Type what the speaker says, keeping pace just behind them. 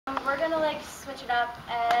we're gonna like switch it up,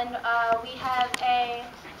 and we have a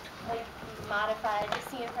like modified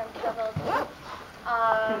scene from Kill Bill 2.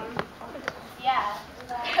 Yeah.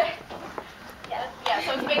 Yeah,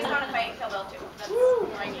 so it's based on a fight in Kill Bill 2. That's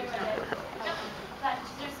what I need to know. That,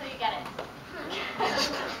 just so you get it.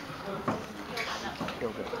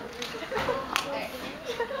 Kill Bill. Okay.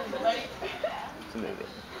 Ready? It's a movie.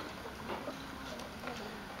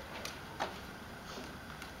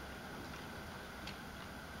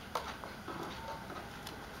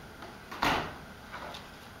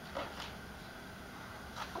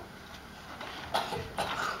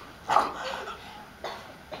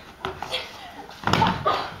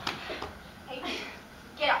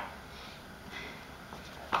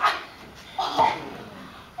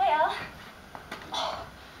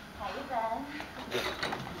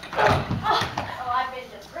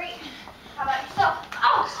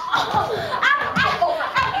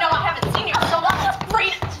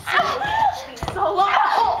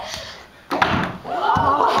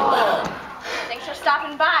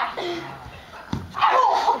 Stopping by.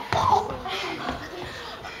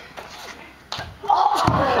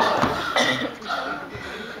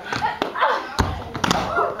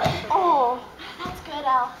 Oh, that's good,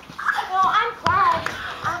 Al. Well, I'm glad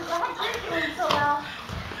you're doing so well.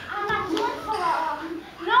 I'm not doing so well.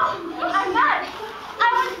 No, I'm not. I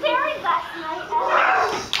was buried last night,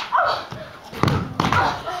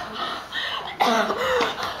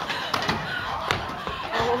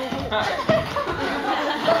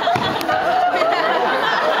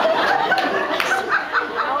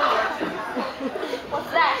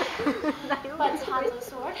 What's that? But Hanzo's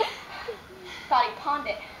sword. Thought he pawned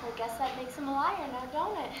it. Well, guess that makes him a liar now,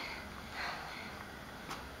 don't it?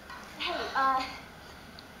 Hey,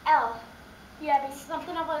 Elle, yeah, there's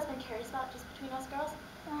something I've always been curious about just between us girls.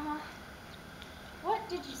 Uh-huh. What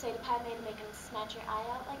did you say to Padme to make him snatch your eye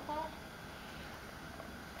out like that?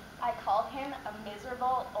 I called him a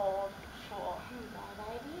miserable old fool. Bad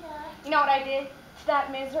idea. You know what I did to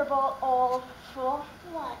that miserable old fool?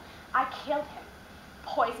 What? I killed him.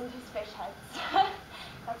 Poisoned his fish heads.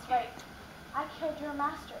 That's right. I killed your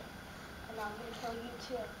master. And now I'm going to kill you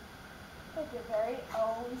too. With your very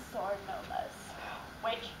own sword, no less.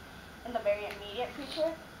 Which, in the very immediate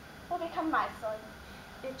future, will become my sword.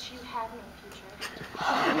 Bitch, you have no future.